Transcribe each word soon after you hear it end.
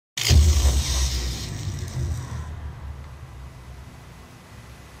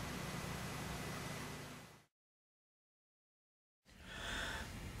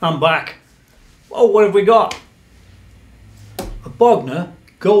I'm back. Oh, what have we got? A Bogner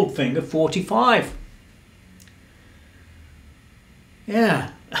Goldfinger 45.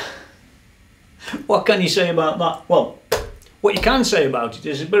 Yeah. What can you say about that? Well, what you can say about it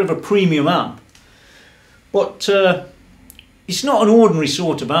is a bit of a premium amp, but it's not an ordinary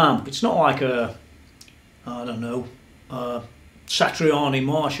sort of amp. It's not like a, I don't know, Satriani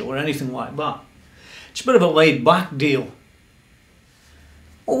Marshall or anything like that. It's a bit of a laid back deal.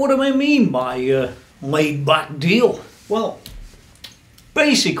 Well, what do I mean by laid back deal? Well,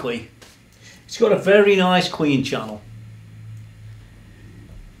 basically, it's got a very nice clean channel.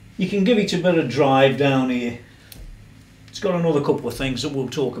 You can give it a bit of drive down here. It's got another couple of things that we'll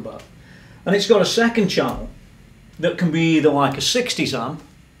talk about. And it's got a second channel that can be either like a 60s amp,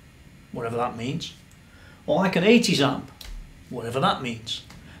 whatever that means, or like an 80s amp, whatever that means.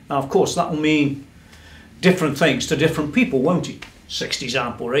 Now, of course, that will mean different things to different people, won't it? 60s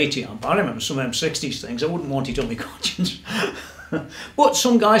amp or 80 amp. I remember some of them 60s things. I wouldn't want it on my conscience. But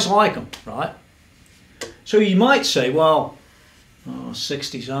some guys like them, right? So you might say, well,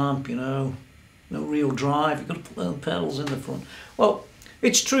 60s amp, you know, no real drive, you've got to put little pedals in the front. Well,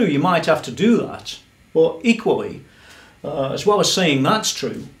 it's true, you might have to do that, but equally, as well as saying that's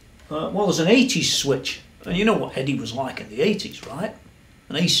true, well, there's an 80s switch, and you know what Eddie was like in the 80s, right?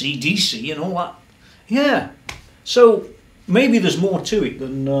 An AC, DC and all that. Yeah, so maybe there's more to it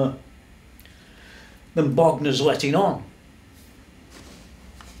than Bogner's letting on.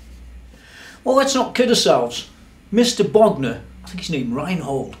 Well, let's not kid ourselves. Mr. Bogner, I think his name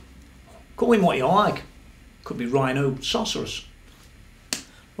Reinhold. Call him what you like. Could be Rhinoceros.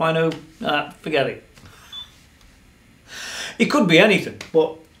 Rhino, forget it. It could be anything,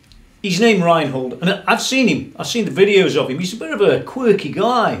 but his name Reinhold, and I've seen him. I've seen the videos of him. He's a bit of a quirky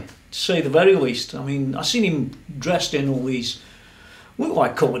guy, to say the very least. I mean, I've seen him dressed in all these, look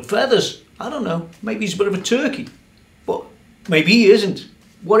like coloured feathers. I don't know. Maybe he's a bit of a turkey, but maybe he isn't.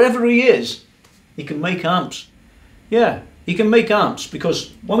 Whatever he is, he can make amps. Yeah, he can make amps,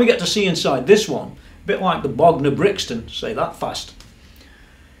 because when we get to see inside this one, a bit like the Bogner Brixton, say that fast,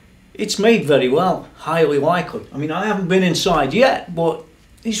 it's made very well, highly likely. I mean, I haven't been inside yet, but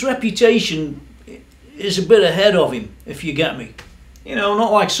his reputation is a bit ahead of him, if you get me. You know,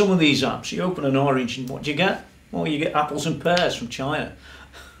 not like some of these amps. You open an orange and what do you get? Well, you get apples and pears from China.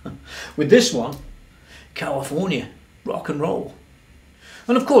 With this one, California, rock and roll.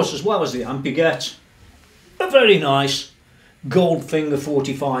 And of course, as well as the amp, you get a very nice Goldfinger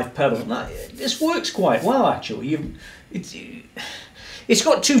 45 pedal. Now, this works quite well, actually. It's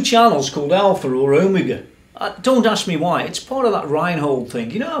got two channels called Alpha or Omega. Don't ask me why. It's part of that Reinhold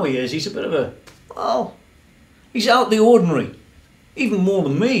thing. You know how he is. He's a bit of a, well, he's out the ordinary. Even more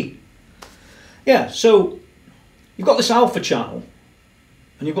than me. Yeah, so you've got this Alpha channel,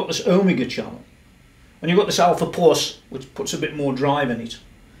 and you've got this Omega channel, and you've got this Alpha Plus, which puts a bit more drive in it,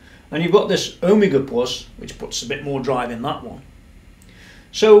 and you've got this Omega Plus, which puts a bit more drive in that one.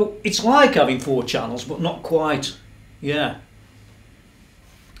 So it's like having four channels, but not quite. Yeah.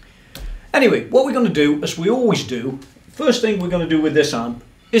 Anyway, what we're going to do, as we always do, first thing we're going to do with this amp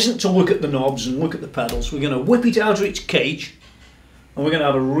isn't to look at the knobs and look at the pedals. We're going to whip it out of its cage, and we're going to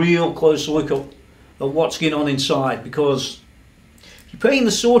have a real close look at what's going on inside, because you're paying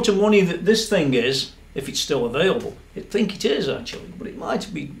the sort of money that this thing is, if it's still available. I think it is actually, but it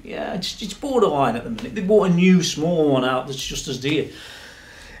might be, yeah, it's borderline at the minute. They bought a new small one out that's just as dear.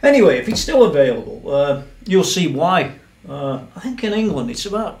 Anyway, if it's still available, you'll see why. I think in England it's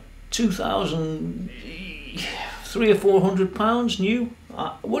about 2,000, £300 or £400 new.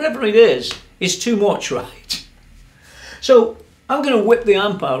 Whatever it is, it's too much, right? So I'm going to whip the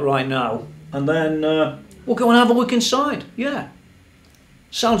amp out right now, and then we'll go and have a look inside. Yeah,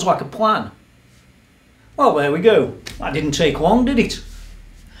 sounds like a plan. Well, there we go. That didn't take long, did it?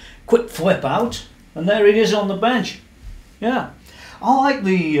 Quick flip out, and there it is on the bench. Yeah, I like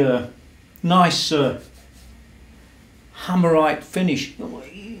the nice hammerite finish.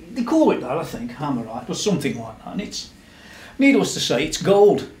 They call it that, I think, hammerite or something like that. And it's, needless to say, it's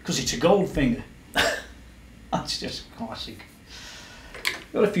gold, because it's a Goldfinger. That's just classic.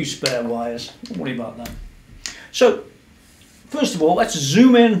 Got a few spare wires, don't worry about them. So, first of all, let's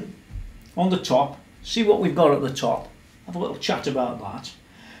zoom in on the top, see what we've got at the top, have a little chat about that,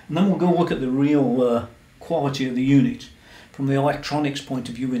 and then we'll go look at the real quality of the unit from the electronics point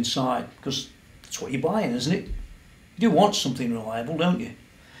of view inside, because that's what you're buying, isn't it? You do want something reliable, don't you?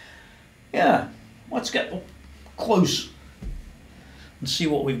 Yeah, let's get close and see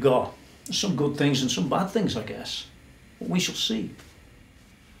what we've got. There's some good things and some bad things, I guess. But we shall see.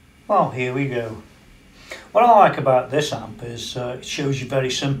 Well, here we go. What I like about this amp is it shows you very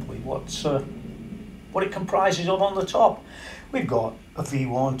simply what it comprises of on the top. We've got a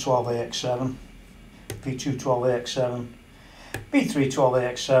V1 12AX7, V2 12AX7, V3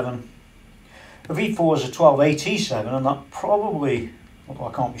 12AX7, a V4 is a 12AT7, and that probably, although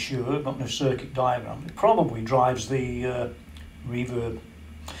I can't be sure, I've got no circuit diagram, it probably drives the reverb.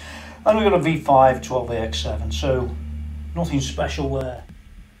 And we've got a V5 12AX7, so nothing special there.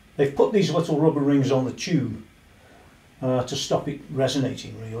 They've put these little rubber rings on the tube to stop it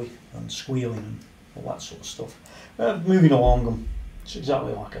resonating really, and squealing and all that sort of stuff. Moving along them, it's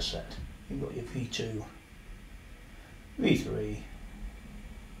exactly like I said. You've got your V2, V3,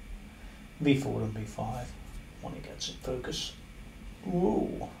 V4 and V5 when it gets in focus.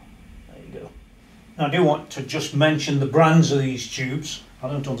 Ooh, there you go. Now I do want to just mention the brands of these tubes. I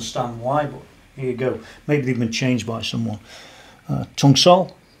don't understand why, but here you go. Maybe they've been changed by someone.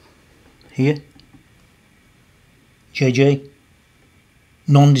 Tungsol, here. JJ,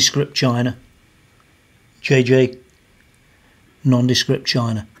 nondescript China. JJ, nondescript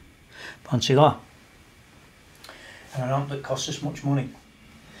China. Fancy that. And an amp that costs this much money.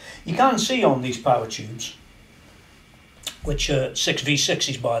 You can see on these power tubes, which are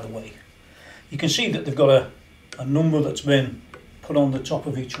 6V6s by the way, you can see that they've got a number that's been put on the top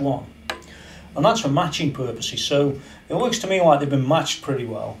of each one. And that's for matching purposes, so it looks to me like they've been matched pretty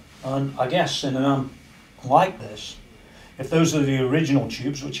well. And I guess in an amp like this, if those are the original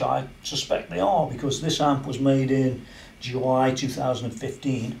tubes, which I suspect they are because this amp was made in July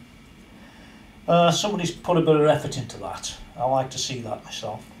 2015, somebody's put a bit of effort into that. I like to see that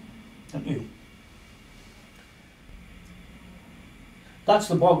myself, don't you? That's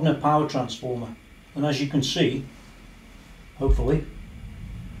the Bogner power transformer, and as you can see, hopefully,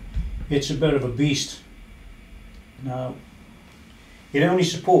 it's a bit of a beast. Now, it only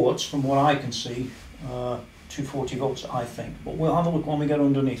supports, from what I can see, 240 volts I think, but we'll have a look when we get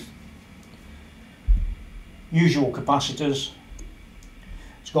underneath. Usual capacitors.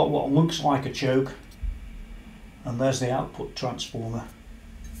 It's got what looks like a choke, and there's the output transformer.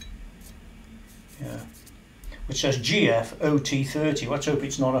 Yeah. Which says GF OT30. Let's hope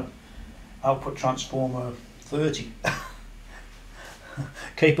it's not an output transformer 30.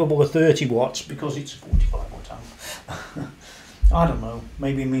 Capable of 30 watts because it's a 45 watt amp. I don't know,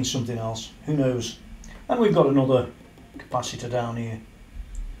 maybe it means something else, who knows. And we've got another capacitor down here.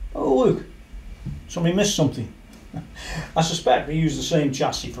 Oh look, somebody missed something. I suspect they use the same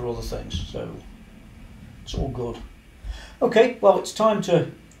chassis for other things, so it's all good. Okay, well it's time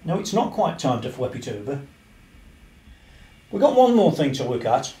to, no it's not quite time to flip it over. We've got one more thing to look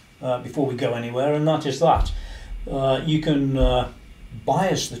at before we go anywhere, and that is that. You can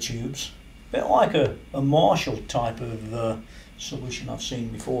bias the tubes, a bit like a Marshall type of solution I've seen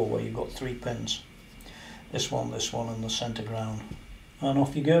before, where you've got 3 pins. This one, and the centre ground. And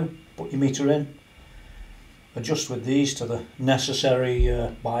off you go, put your meter in, adjust with these to the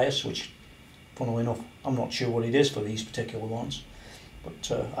necessary bias, which, funnily enough, I'm not sure what it is for these particular ones,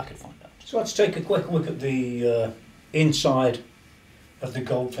 but I could find out. So let's take a quick look at the inside of the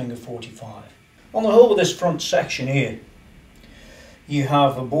Goldfinger 45. On the whole of this front section here, you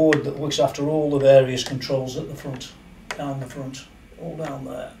have a board that looks after all the various controls at the front, down the front, all down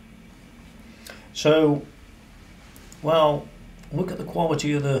there. So, well, look at the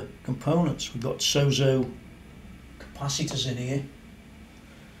quality of the components. We've got Sozo capacitors in here.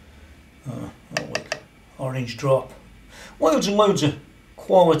 Oh look, orange drop. Loads and loads of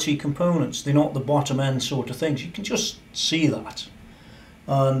quality components. They're not the bottom end sort of things. You can just see that.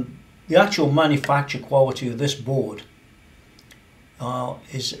 And the actual manufacture quality of this board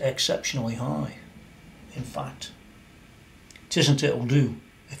is exceptionally high. In fact, it isn't it'll do,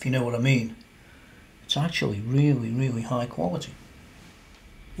 if you know what I mean. It's actually really high quality.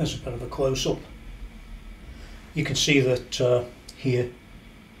 There's a bit of a close-up. You can see that here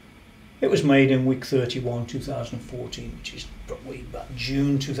it was made in week 31 2014, which is probably about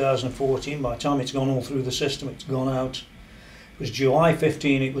June 2014. By the time it's gone all through the system, it's gone out. It was July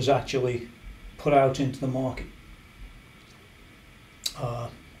 15 it was actually put out into the market,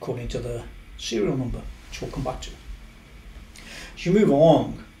 according to the serial number, which we'll come back to. As you move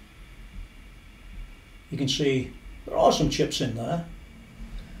along, you can see there are some chips in there,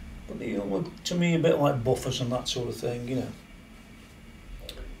 but they look to me a bit like buffers and that sort of thing, you know.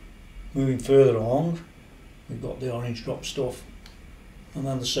 Moving further along, we've got the orange drop stuff, and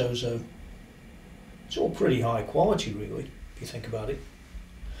then the Sozo. It's all pretty high quality really, if you think about it.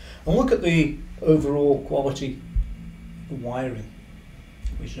 And look at the overall quality of the wiring.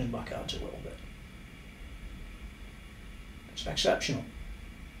 We zoom back out a little bit. It's exceptional.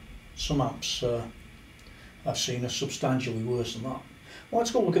 Some amps I've seen are substantially worse than that. Well,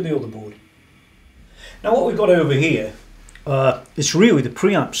 let's go look at the other board. Now what we've got over here, it's really the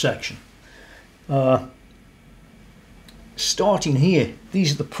preamp section. Starting here,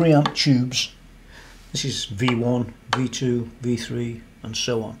 these are the preamp tubes. This is V1, V2, V3 and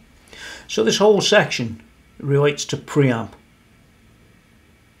so on. So this whole section relates to preamp.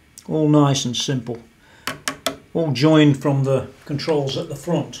 All nice and simple. All joined from the controls at the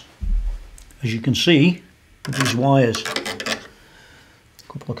front. As you can see, with these wires, a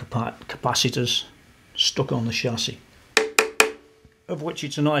couple of capacitors stuck on the chassis, of which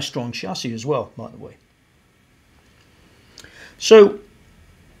it's a nice strong chassis as well, by the way. So,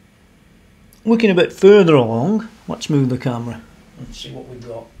 looking a bit further along, let's move the camera and see what we've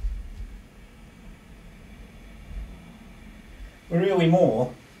got. We're really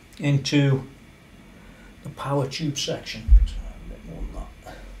more into the power tube section. A bit more than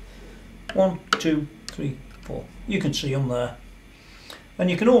that. 1, 2, 3, 4. You can see them there. And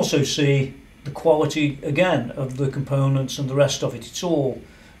you can also see the quality again of the components and the rest of it. It's all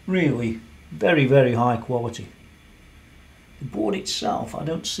really very, very high quality. The board itself, I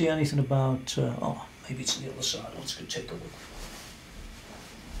don't see anything about, oh, maybe it's on the other side. Let's go take a look.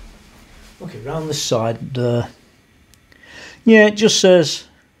 Okay, around this side, yeah, it just says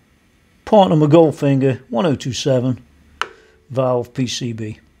partner Goldfinger 1027 valve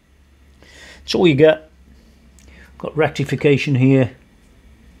PCB. That's all you get. Got rectification here,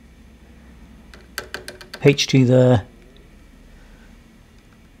 HT there.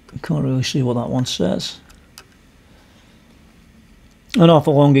 You can't really see what that one says. And off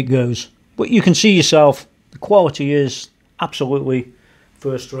along it goes. But you can see yourself, the quality is absolutely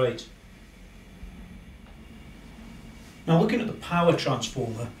first rate. Now looking at the power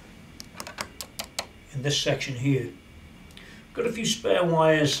transformer in this section here, got a few spare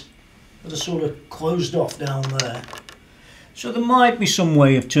wires that are sort of closed off down there. So there might be some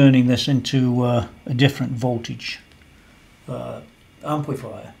way of turning this into a different voltage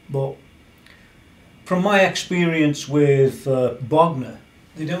amplifier. But from my experience with Bogner,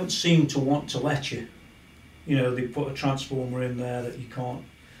 they don't seem to want to let you. You know, they put a transformer in there that you can't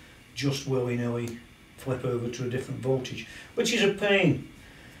just willy-nilly flip over to a different voltage, which is a pain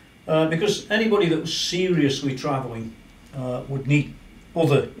because anybody that was seriously travelling would need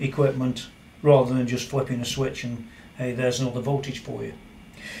other equipment rather than just flipping a switch and hey, there's another voltage for you.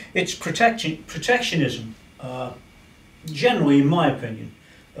 It's protectionism, generally in my opinion,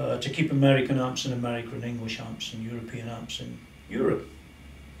 to keep American amps in America and English amps and European amps in Europe.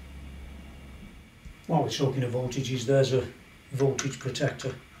 While we're talking of voltages, there's a voltage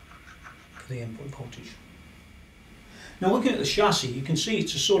protector for the input voltage. Now looking at the chassis, you can see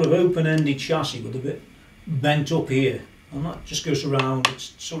it's a sort of open-ended chassis with a bit bent up here, and that just goes around.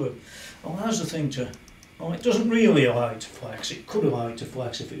 It's sort of allows the thing to, well, it doesn't really allow it to flex. It could allow it to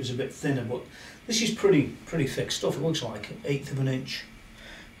flex if it was a bit thinner, but this is pretty thick stuff. It looks like 1/8 of an inch.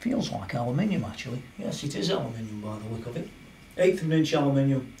 Feels like aluminium actually. Yes, it is aluminium by the look of it. 1/8 of an inch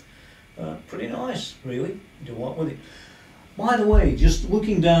aluminium. Pretty nice, really. You do a lot with it. By the way, just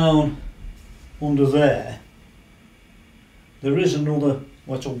looking down under there, there is another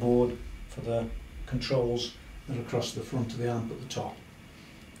little board for the controls that are across the front of the amp at the top.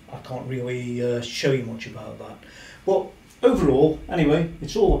 I can't really show you much about that. But overall, anyway,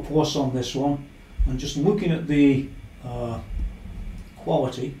 it's all a plus on this one. And just looking at the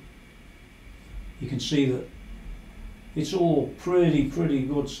quality, you can see that it's all pretty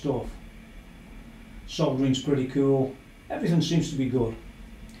good stuff. Soldering's pretty cool. Everything seems to be good.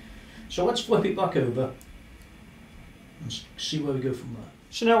 So let's flip it back over and see where we go from there.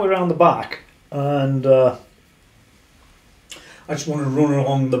 So now we're around the back, and I just want to run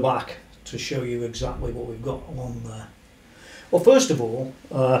along the back to show you exactly what we've got along there. Well, first of all,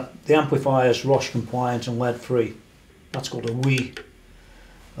 the amplifier is ROS compliant and lead free. That's called a WE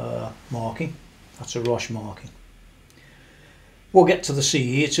marking. That's a ROS marking. We'll get to the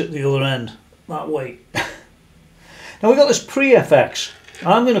CE, it's at the other end, that way. Now we've got this pre-FX.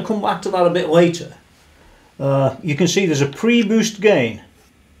 I'm going to come back to that a bit later. You can see there's a pre-boost gain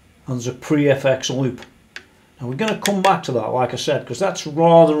and there's a pre-FX loop. Now we're going to come back to that, like I said, because that's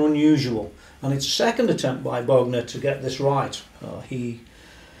rather unusual. And it's a second attempt by Bogner to get this right. He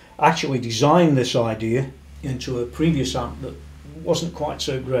actually designed this idea into a previous amp that wasn't quite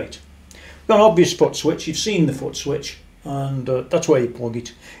so great. We've got an obvious foot switch. You've seen the foot switch, and that's where you plug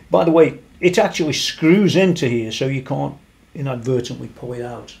it. By the way, it actually screws into here, so you can't inadvertently pull it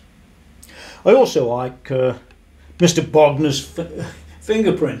out. I also like Mr. Bogner's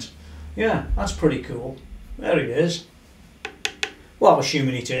fingerprint. Yeah, that's pretty cool. There it is. Well,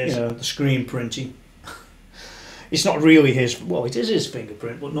 assuming it is, the screen printing. It's not really his, well, it is his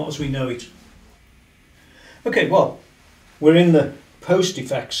fingerprint, but not as we know it. Okay, well, we're in the post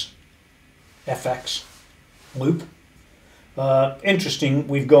effects FX loop. Interesting,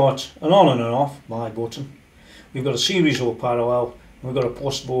 we've got an on and an off by button. We've got a series or parallel. We've got a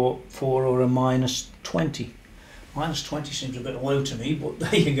 +4 or a -20. -20 seems a bit low to me, but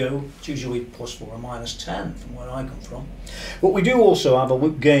there you go. It's usually +4 or -10 from where I come from. But we do also have a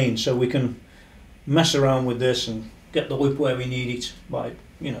loop gain, so we can mess around with this and get the loop where we need it by,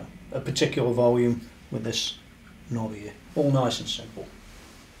 you know, a particular volume with this knob here. All nice and simple.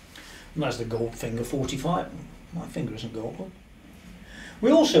 And that's the Goldfinger 45. My finger isn't gold.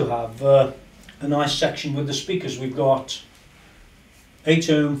 We also have a nice section with the speakers. We've got 8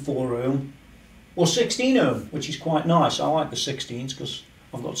 ohm, 4 ohm, or 16 ohm, which is quite nice. I like the 16s because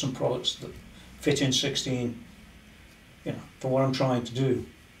I've got some products that fit in 16, you know, for what I'm trying to do.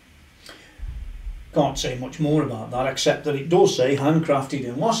 Can't say much more about that except that it does say handcrafted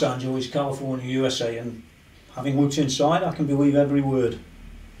in Los Angeles, California, USA, and having looked inside I can believe every word.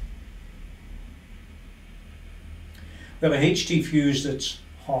 We have a HT fuse that's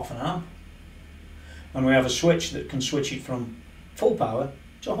 1/2 amp, and we have a switch that can switch it from full power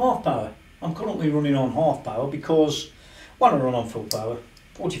to half power. I'm currently running on half power because when I run on full power,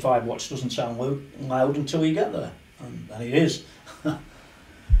 45 watts doesn't sound loud until you get there, and it is.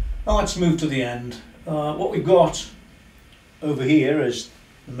 Now let's move to the end. What we've got over here is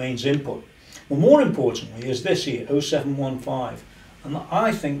the mains input. Well, more importantly is this here, 0715, and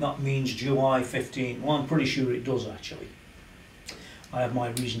I think that means July 15. Well, I'm pretty sure it does actually. I have my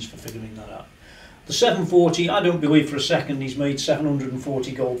reasons for figuring that out. The 740, I don't believe for a second he's made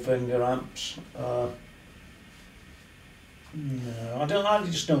 740 Goldfinger amps. No, I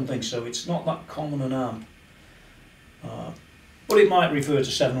just don't think so. It's not that common an amp. But it might refer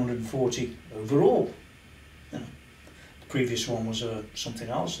to 740 overall. You know, the previous one was something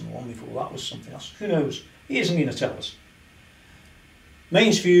else, and the one before that was something else. Who knows? He isn't going to tell us.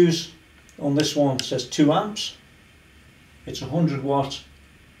 Mains fuse on this one says 2 amps. It's a 100 watt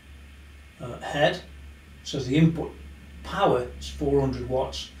head. So the input power is 400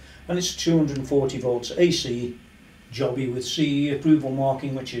 watts, and it's 240 volts AC jobby with CE approval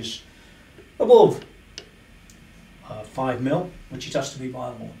marking, which is above 5 mil, which it has to be by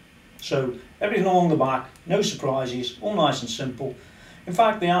law. So everything along the back, no surprises, all nice and simple. In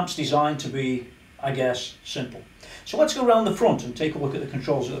fact, the amp's designed to be, I guess, simple. So let's go around the front and take a look at the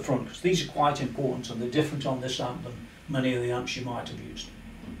controls at the front, because these are quite important and they're different on this amp than many of the amps you might have used.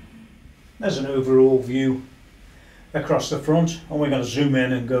 There's an overall view across the front, and we're going to zoom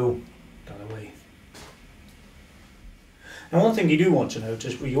in and go that way. Now, one thing you do want to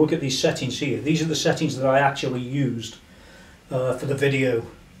notice when you look at these settings here, these are the settings that I actually used for the video,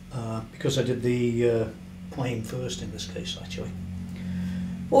 because I did the playing first in this case actually.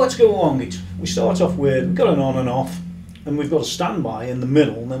 Well, let's go along it. We start off with, we've got an on and off, and we've got a standby in the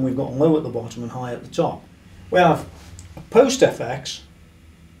middle, and then we've got low at the bottom and high at the top. We have a post FX,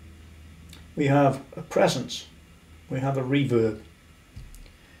 we have a presence, we have a reverb,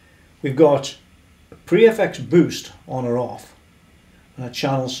 we've got a pre-FX boost on or off, and a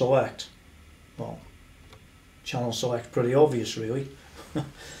channel select. Well, channel select pretty obvious really.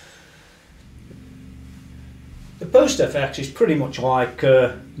 The post FX is pretty much like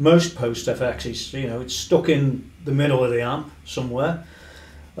most post FXs, you know, it's stuck in the middle of the amp somewhere,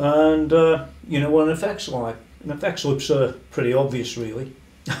 and you know what an effects like. An effects loop's pretty obvious really.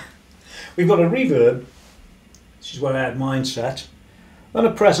 We've got a reverb, this is where I had mine set, and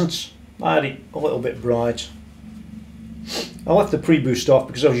a presence. I had it a little bit bright. I left the pre-boost off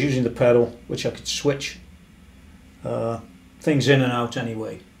because I was using the pedal, which I could switch things in and out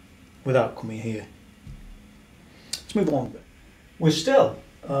anyway without coming here. Let's move along a bit. We're still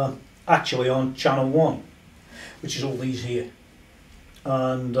actually on channel 1, which is all these here,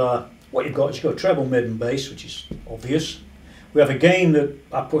 and what you've got is you've got treble, mid and bass, which is obvious. We have a gain that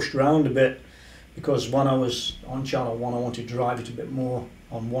I pushed around a bit because when I was on channel 1 I wanted to drive it a bit more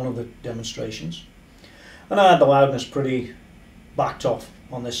on one of the demonstrations, and I had the loudness pretty backed off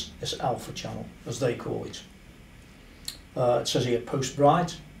on this alpha channel, as they call it. It says here post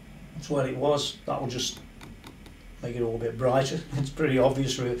bright, that's where it was. That will just make it all a bit brighter. It's pretty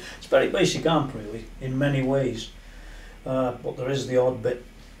obvious really. It's a very basic amp really in many ways, but there is the odd bit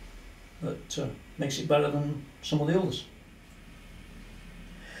that makes it better than some of the others.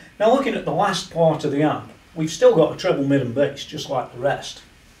 Now, looking at the last part of the amp, we've still got a treble, mid and bass just like the rest.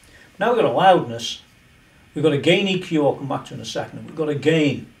 Now we've got a loudness, we've got a gain EQ, I'll come back to in a second. We've got a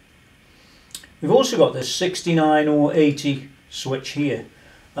gain. We've also got this 69 or 80 switch here,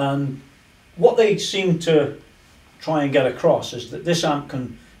 and what they seem to try and get across is that this amp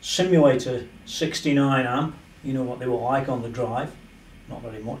can simulate a 69 amp, you know what they were like on the drive, not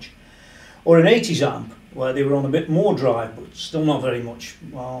very much, or an 80s amp where they were on a bit more drive but still not very much,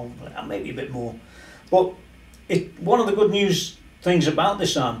 well maybe a bit more. But one of the good news things about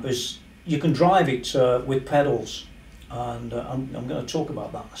this amp is you can drive it with pedals, and I'm going to talk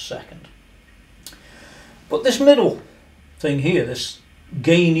about that in a second. But this middle thing here, this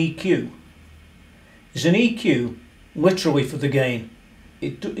gain EQ, is an EQ literally for the gain.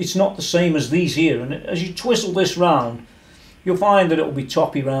 It's not the same as these here, and as you twistle this round you'll find that it'll be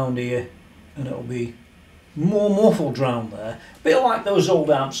toppy round here and it'll be more muffled round there, a bit like those old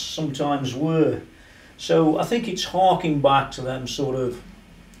amps sometimes were. So I think it's harking back to them sort of,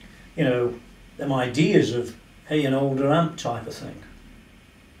 you know, them ideas of, hey, an older amp type of thing.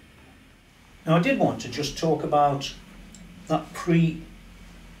 Now I did want to just talk about that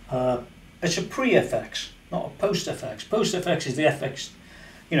it's a pre-FX, not a post-FX. Post-FX is the FX,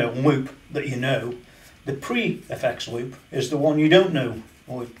 you know, loop that you know. The pre-FX loop is the one you don't know,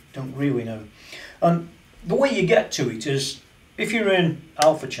 or don't really know. And the way you get to it is, if you're in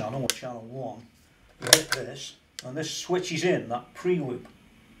alpha channel or channel 1, you hit this, and this switches in that pre-loop.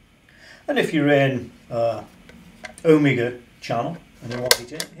 And if you're in omega channel and you want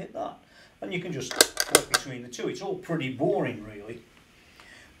it in, hit that. And you can just flip between the two. It's all pretty boring really.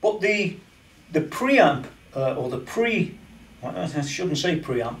 But the preamp, or the I shouldn't say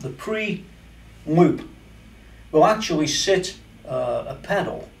preamp, the pre-loop will actually sit a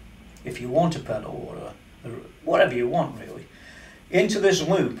pedal, if you want a pedal, or whatever you want really, into this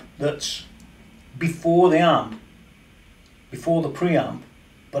loop that's before the amp, before the preamp,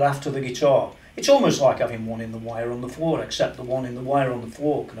 but after the guitar. It's almost like having one in the wire on the floor, except the one in the wire on the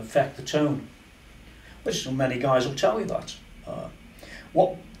floor can affect the tone, which many guys will tell you that.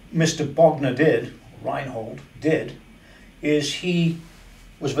 What Mr. Bogner did, Reinhold did, is he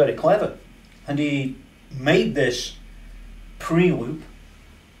was very clever, and he made this pre-loop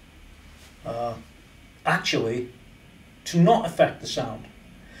actually to not affect the sound.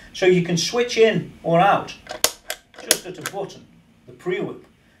 So you can switch in or out just at a button, the pre-loop,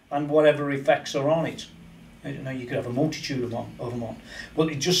 and whatever effects are on it. You know, you could have a multitude of them on, but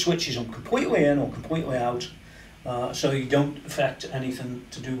it just switches them completely in or completely out, so you don't affect anything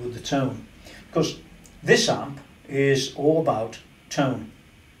to do with the tone. Because this amp is all about tone.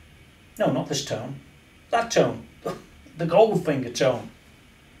 No, not this tone. That tone. The Goldfinger tone.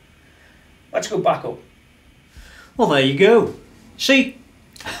 Let's go back up. Well, there you go. See,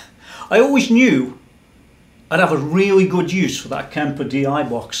 I always knew I'd have a really good use for that Kemper DI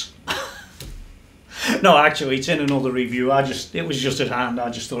box. No, actually, it's in another review. It was just at hand. I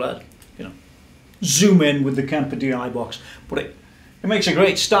just thought I'd, you know, zoom in with the Kemper DI box. But it makes a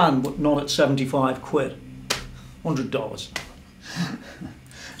great stand, but not at 75 quid. $100.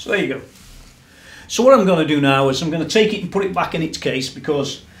 So there you go. So what I'm going to do now is I'm going to take it and put it back in its case,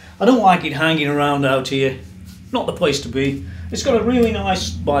 because I don't like it hanging around out here. Not the place to be. It's got a really nice,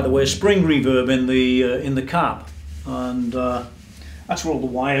 by the way, spring reverb in the cab, and that's where all the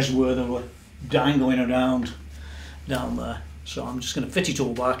wires were that were dangling around down there. So I'm just going to fit it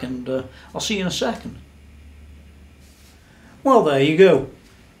all back, and I'll see you in a second. Well, there you go.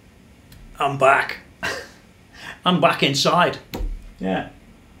 I'm back. I'm back inside. Yeah,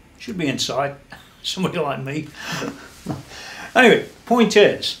 should be inside. Somebody like me. Anyway, point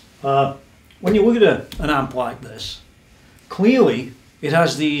is, when you look at an amp like this, clearly it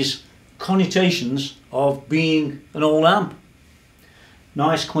has these connotations of being an old amp.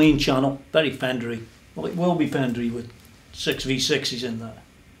 Nice clean channel, very Fendery. Well, it will be Fendery with 6V6s in there.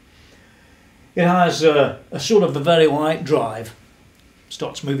 It has a sort of a very light drive.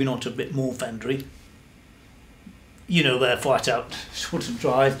 Starts moving on to a bit more Fendery. You know, their flat out sort of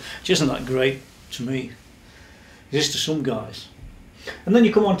drive, which isn't that great to me. It is to some guys. And then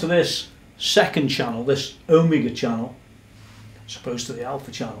you come on to this second channel, this Omega channel, as opposed to the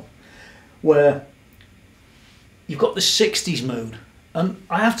Alpha channel, where you've got the 60s mode. And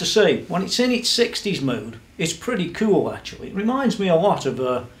I have to say, when it's in its 60s mode, it's pretty cool actually. It reminds me a lot of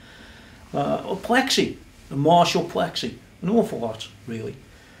a Plexi, a Marshall Plexi, an awful lot really.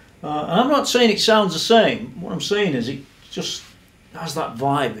 And I'm not saying it sounds the same. What I'm saying is it just has that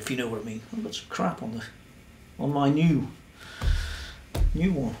vibe, if you know what I mean. I've got some crap on my new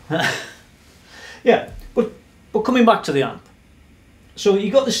one. Yeah, but coming back to the amp. So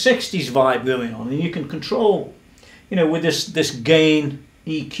you've got the 60s vibe going on, and you can control, you know, with this gain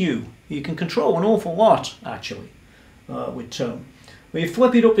EQ, you can control an awful lot actually with tone. When you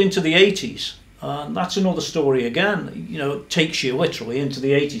flip it up into the 80s, that's another story again. You know, it takes you literally into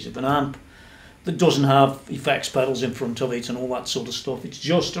the 80s of an amp that doesn't have effects pedals in front of it and all that sort of stuff. It's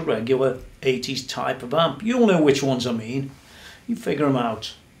just a regular 80s type of amp. You'll know which ones I mean. You figure them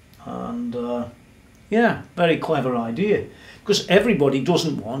out. And yeah, very clever idea. Because everybody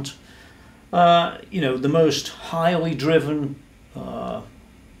doesn't want, you know, the most highly driven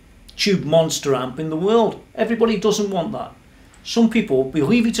tube monster amp in the world. Everybody doesn't want that. Some people,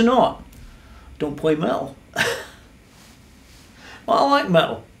 believe it or not, don't play metal. Well, I like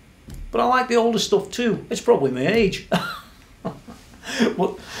metal, but I like the older stuff too. It's probably my age.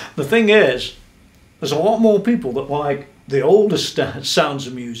 But the thing is, there's a lot more people that like the older sounds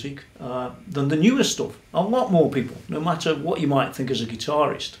of music than the newer stuff. A lot more people, no matter what you might think as a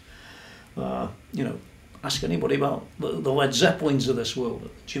guitarist. You know, ask anybody about the Led Zeppelins of this world,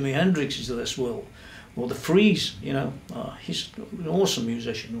 Jimi Hendrixes of this world, or the Freeze, you know, he's an awesome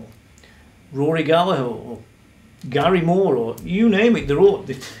musician, or Rory Gallagher, or Gary Moore, or you name it, they're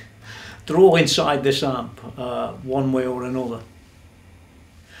all inside this amp, one way or another.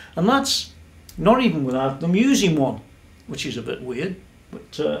 And that's not even without them using one, which is a bit weird,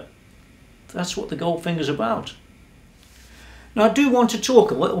 but that's what the Goldfinger's about. Now I do want to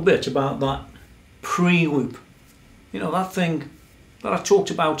talk a little bit about that pre-loop. You know, that thing that I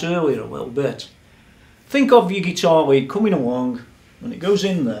talked about earlier a little bit. Think of your guitar lead coming along, and it goes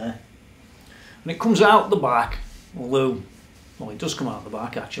in there, and it comes out the back, although, well, it does come out the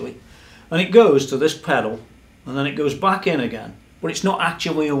back actually, and it goes to this pedal, and then it goes back in again, but it's not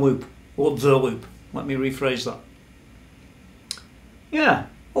actually a loop, or the loop. Let me rephrase that. Yeah,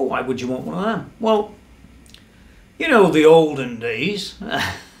 well, why would you want one of them? Well, you know the olden days,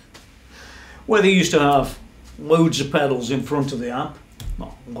 where they used to have loads of pedals in front of the amp.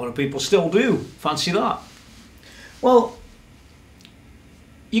 Well, a lot of people still do, fancy that. Well,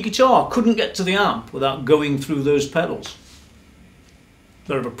 your guitar couldn't get to the amp without going through those pedals.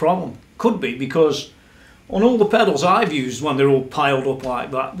 Bit of a problem. Could be, because on all the pedals I've used, when they're all piled up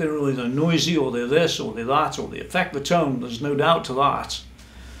like that, they're either noisy, or they're this, or they're that, or they affect the tone. There's no doubt to that.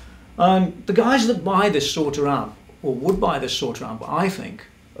 And the guys that buy this sort of amp, or would buy this sort of amp, I think,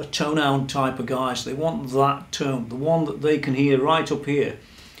 are tone-hound type of guys. They want that tone, the one that they can hear right up here,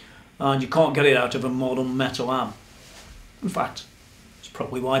 and you can't get it out of a modern metal amp. In fact, it's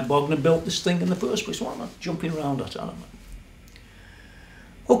probably why Bogner built this thing in the first place. Why am I jumping around at? I don't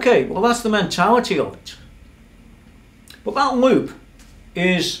know. Okay, well, that's the mentality of it. But that loop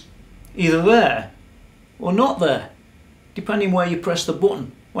is either there or not there, depending where you press the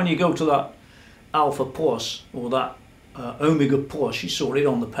button. When you go to that Alpha Plus, or that Omega Plus, you saw it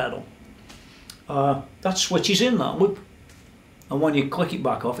on the pedal, that switches in that loop, and when you click it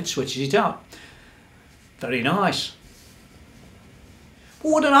back off, it switches it out. Very nice.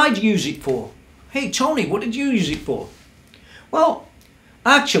 But what did I use it for? Hey Tony, what did you use it for? Well,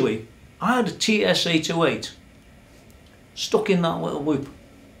 actually, I had a TS-808 stuck in that little loop.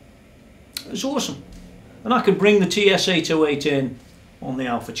 It was awesome. And I could bring the TS-808 in on the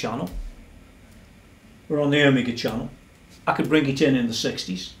Alpha channel, or on the Omega channel. I could bring it in the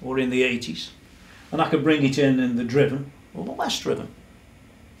 60s or in the 80s, and I could bring it in the driven or the less driven.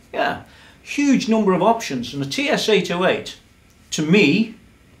 Yeah, huge number of options. And the TS-808, to me,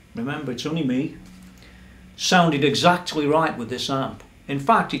 remember it's only me, sounded exactly right with this amp. In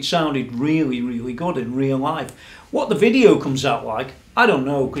fact, it sounded really, really good in real life. What the video comes out like, I don't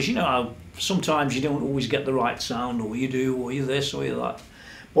know, because you know how sometimes you don't always get the right sound, or you do, or you this, or you that.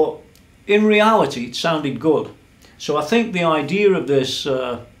 But in reality, it sounded good. So I think the idea of this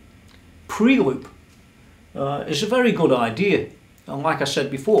pre-loop is a very good idea. And like I said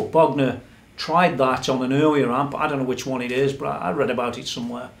before, Bogner tried that on an earlier amp. I don't know which one it is, but I read about it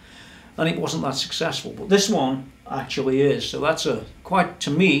somewhere, and it wasn't that successful. But this one actually is. So that's quite,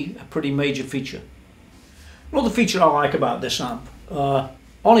 to me, a pretty major feature. Another feature I like about this amp,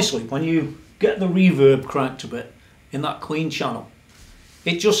 honestly, when you get the reverb cranked a bit in that clean channel,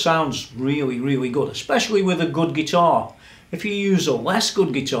 it just sounds really, really good, especially with a good guitar. If you use a less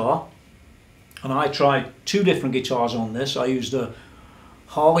good guitar, and I tried two different guitars on this. I used a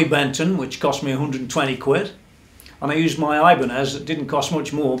Harley Benton, which cost me 120 quid, and I used my Ibanez that didn't cost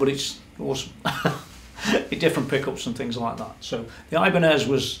much more, but it's awesome. Different pickups and things like that. So the Ibanez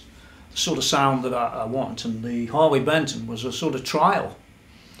was the sort of sound that I want, and the Harley Benton was a sort of trial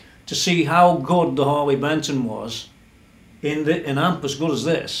to see how good the Harley Benton was in an amp as good as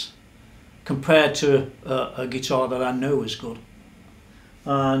this, compared to a guitar that I know is good.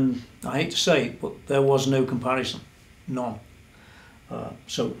 And I hate to say it, but there was no comparison, none.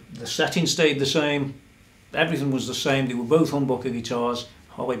 So the setting stayed the same, everything was the same. They were both humbucker guitars.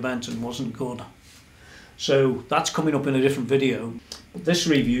 Harley Benton wasn't good. So that's coming up in a different video. But this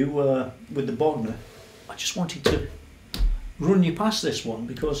review with the Bogner, I just wanted to run you past this one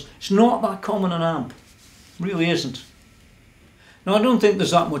because it's not that common an amp. It really isn't. Now, I don't think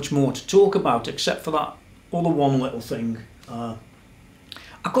there's that much more to talk about except for that other one little thing. I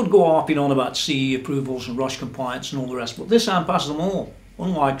could go harping on about CE approvals and ROS compliance and all the rest, but this amp has them all.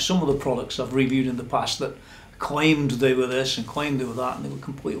 Unlike some of the products I've reviewed in the past that claimed they were this and claimed they were that, and they were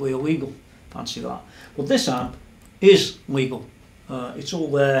completely illegal. Fancy that. But this amp is legal. It's all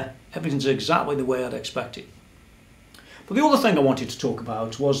there. Everything's exactly the way I'd expect it. But the other thing I wanted to talk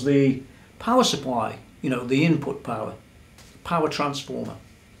about was the power supply, you know, the input power transformer.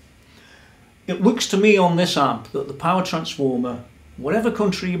 It looks to me on this amp that the power transformer, whatever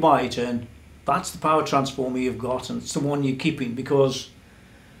country you buy it in, that's the power transformer you've got, and it's the one you're keeping because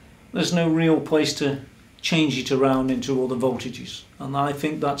there's no real place to change it around into other voltages. And I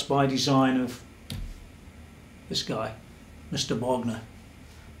think that's by design of this guy, Mr. Bogner.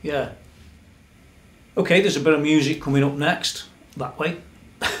 Yeah. Okay, there's a bit of music coming up next, that way.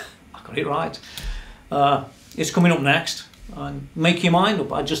 I got it right. It's coming up next, and make your mind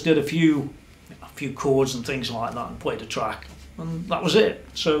up. I just did a few chords and things like that and played a track, and that was it.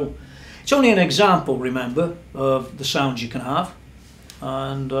 So it's only an example, remember, of the sounds you can have,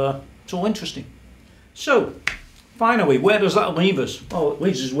 and it's all interesting. So finally, where does that leave us? Well, it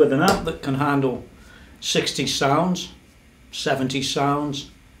leaves us with an amp that can handle 60 sounds, 70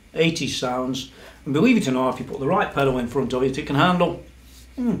 sounds, 80 sounds, and believe it or not, if you put the right pedal in front of it, it can handle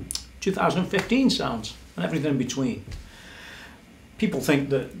 2015 sounds and everything in between. People think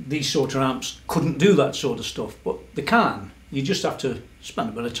that these sort of amps couldn't do that sort of stuff, but they can. You just have to spend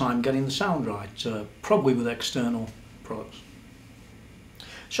a bit of time getting the sound right, probably with external products.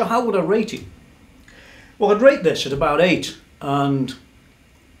 So how would I rate it? Well, I'd rate this at about 8, and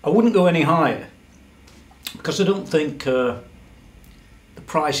I wouldn't go any higher because I don't think the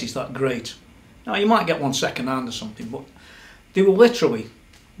price is that great. Now, you might get one second hand or something, but they were literally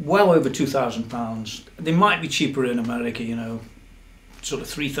well over £2,000. They might be cheaper in America, you know, sort of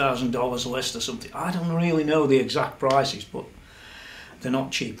 $3,000 list or something. I don't really know the exact prices, but they're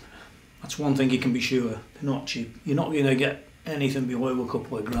not cheap. That's one thing you can be sure. They're not cheap. You're not going to get anything below a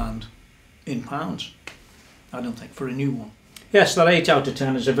couple of grand in pounds, I don't think, for a new one. Yes, that 8 out of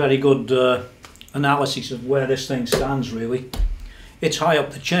 10 is a very good analysis of where this thing stands, really. It's high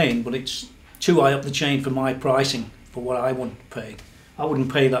up the chain, but it's too high up the chain for my pricing, for what I want to pay. I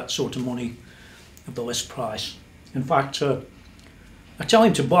wouldn't pay that sort of money of the list price. In fact, I tell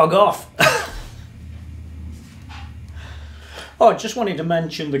him to bog off. Oh, I just wanted to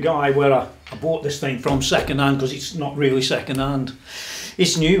mention the guy where I bought this thing from second hand, because it's not really second hand.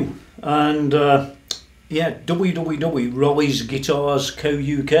 It's new. And yeah, www.Rolly's Guitars Co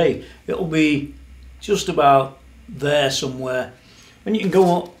UK. It'll be just about there somewhere. And you can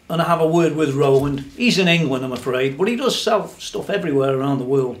go up and have a word with Roland. He's in England, I'm afraid, but he does sell stuff everywhere around the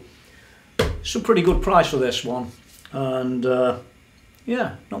world. It's a pretty good price for this one. And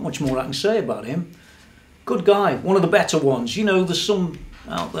yeah, not much more I can say about him. Good guy, one of the better ones. You know, there's some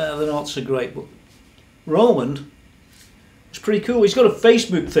out there that are not so great, but Roland is pretty cool. He's got a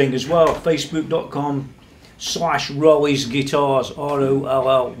Facebook thing as well, facebook.com/Rolly's Guitars,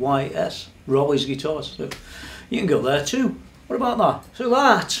 ROLLYS, Rolly's Guitars. So you can go there too. What about that? So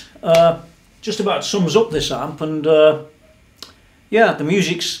that just about sums up this amp, and yeah, the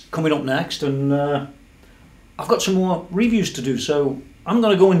music's coming up next, and I've got some more reviews to do, so I'm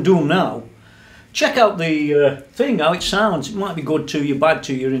going to go and do them now. Check out the thing, how it sounds. It might be good to you, bad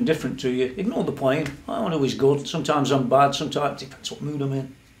to you, indifferent to you. Ignore the playing. I'm always good. Sometimes I'm bad, sometimes it depends what mood I'm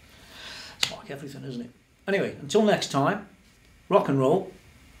in. It's like everything, isn't it? Anyway, until next time, rock and roll.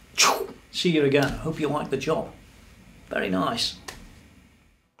 See you again. I hope you like the job. Very nice.